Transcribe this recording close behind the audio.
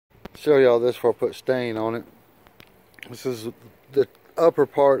show y'all this before I put stain on it. This is the upper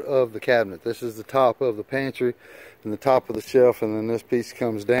part of the cabinet. This is the top of the pantry and the top of the shelf, and then this piece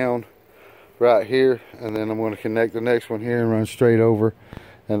comes down right here, and then I'm going to connect the next one here and run straight over,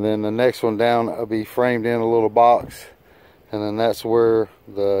 and then the next one down will be framed in a little box, and then that's where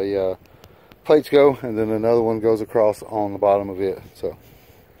the plates go, and then another one goes across on the bottom of it. So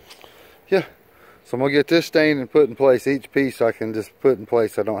yeah, so I'm gonna get this stained and put in place. Each piece I can just put in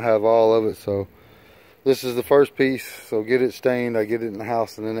place. I don't have all of it, so this is the first piece. So get it stained. I get it in the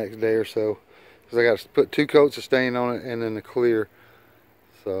house in the next day or so, because I got to put 2 coats of stain on it and then the clear.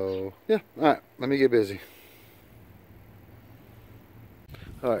 So yeah, all right, let me get busy.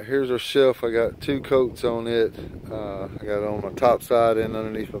 All right, here's our shelf. I got 2 coats on it. I got it on my top side and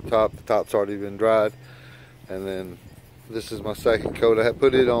underneath my top. The top's already been dried, and then this is my second coat. I had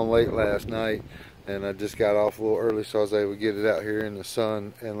put it on late last night, and I just got off a little early, so I was able to get it out here in the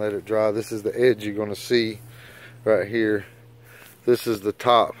sun and let it dry. This is the edge you're going to see right here. This is the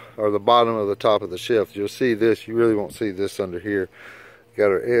top, or the bottom of the top of the shelf. You'll see this. You really won't see this under here. Got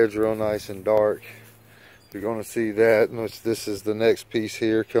our edge real nice and dark. You're going to see that. Which this is the next piece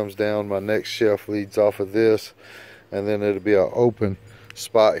here. Comes down. My next shelf leads off of this, and then it'll be an open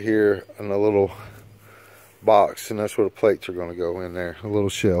spot here and a little box, and that's where the plates are going to go in there. A little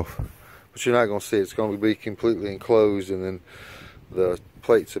shelf, but you're not going to see it. It's going to be completely enclosed, and then the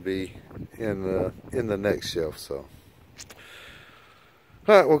plates will be in the next shelf. So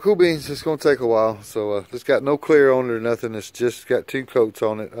all right, well, cool beans. It's going to take a while. So it's got no clear on it or nothing. It's just got 2 coats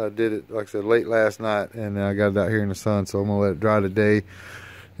on it. I did it, like I said, late last night, and I got it out here in the sun. So I'm going to let it dry today,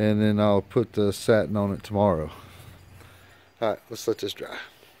 and then I'll put the satin on it tomorrow. All right, let's let this dry.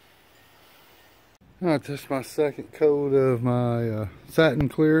 All right, that's my second coat of my satin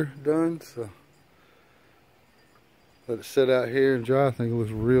clear done. So let it sit out here and dry. I think it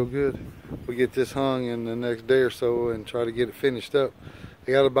looks real good. We'll get this hung in the next day or so and try to get it finished up.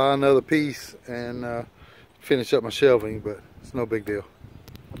 I got to buy another piece and finish up my shelving, but it's no big deal.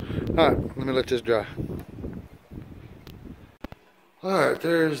 All right, let me let this dry. All right,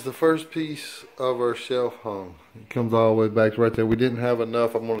 there's the first piece of our shelf hung. It comes all the way back right there. We didn't have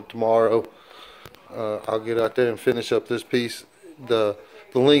enough. I'm going to tomorrow. I'll get out there and finish up this piece. The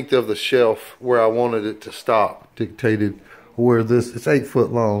length of the shelf where I wanted it to stop dictated where this, it's 8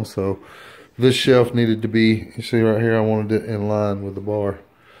 foot long, so this shelf needed to be, you see right here, I wanted it in line with the bar.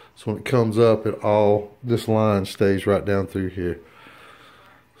 So when it comes up, this line stays right down through here.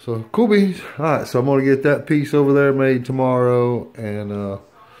 So cool beans. All right, so I'm gonna get that piece over there made tomorrow, and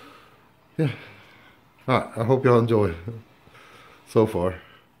yeah. All right, I hope y'all enjoy it so far.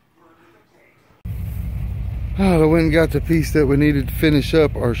 I went and got the piece that we needed to finish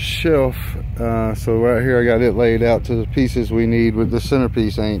up our shelf. So right here I got it laid out to the pieces we need. With the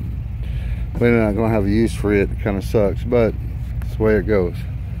centerpiece we're not gonna have a use for it. It kind of sucks, but it's the way it goes.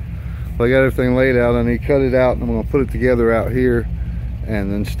 Well, I got everything laid out. I need to cut it out, and I'm gonna put it together out here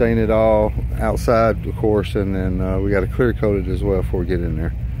and then stain it all outside, of course, and then we got to clear coat it as well before we get in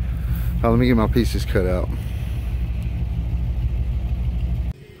there. Let me get my pieces cut out.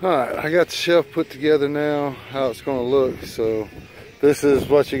 Alright, I got the shelf put together now, how it's going to look. So this is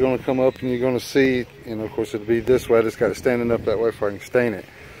what you're going to come up and you're going to see. And of course it'll be this way. I just got it standing up that way before I can stain it.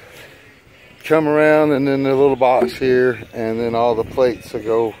 Come around, and then the little box here, and then all the plates will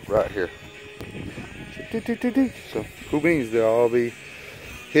go right here. So cool beans, they'll all be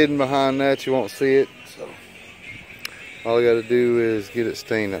hidden behind that. You won't see it. So all I got to do is get it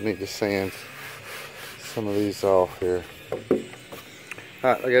stained. I need to sand some of these off here.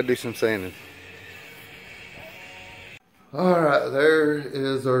 Alright, I gotta do some sanding. Alright, there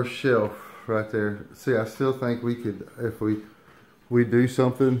is our shelf right there. See, I still think we could, if we do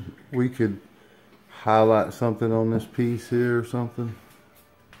something, we could highlight something on this piece here or something.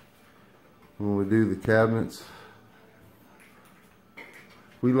 When we do the cabinets.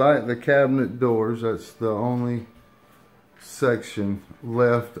 We like the cabinet doors. That's the only section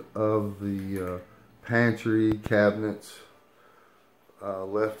left of the pantry cabinets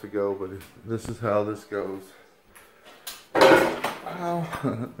left to go, but this is how this goes. Ow.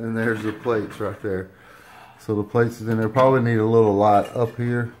 And there's the plates right there. So the plates is in there. Probably need a little light up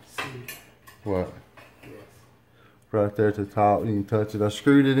here. What? Right there at the top. You can touch it. I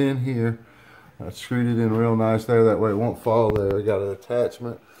screwed it in here. I screwed it in real nice there. That way it won't fall there. I got an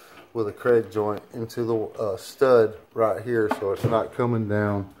attachment with a Craig joint into the stud right here, so it's not coming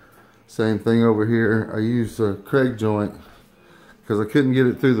down. Same thing over here. I used a Craig joint because I couldn't get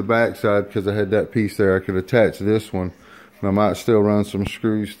it through the back side because I had that piece there. I could attach this one, and I might still run some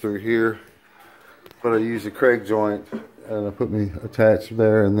screws through here, but I used a Craig joint and I put me attached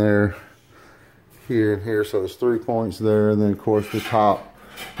there and there, here and here. So there's 3 points there, and then of course the top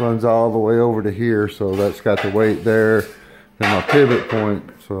runs all the way over to here. So that's got the weight there and my pivot point.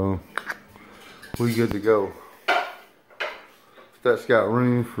 So we good to go. That's got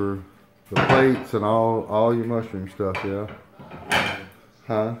room for the plates and all your mushroom stuff, yeah?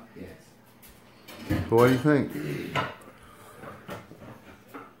 Huh? Yes. So what do you think?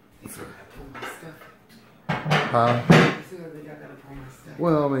 Huh?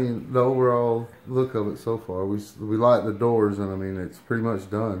 Well, I mean, the overall look of it so far, we like the doors, and I mean, it's pretty much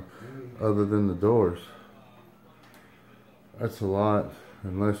done, other than the doors. That's a lot,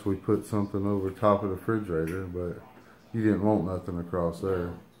 unless we put something over top of the refrigerator, but you didn't want nothing across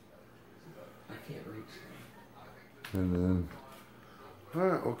there. I can't reach. And then,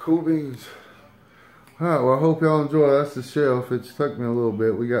 alright, well, cool beans. Alright, well, I hope y'all enjoy. That's the shelf. It took me a little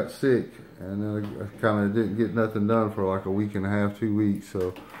bit. We got sick, and then I kind of didn't get nothing done for like a week and a half, 2 weeks.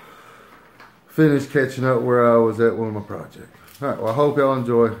 So, finished catching up where I was at one of my projects. Alright, well, I hope y'all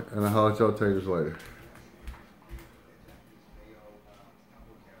enjoy, and I'll holler at y'all taters later.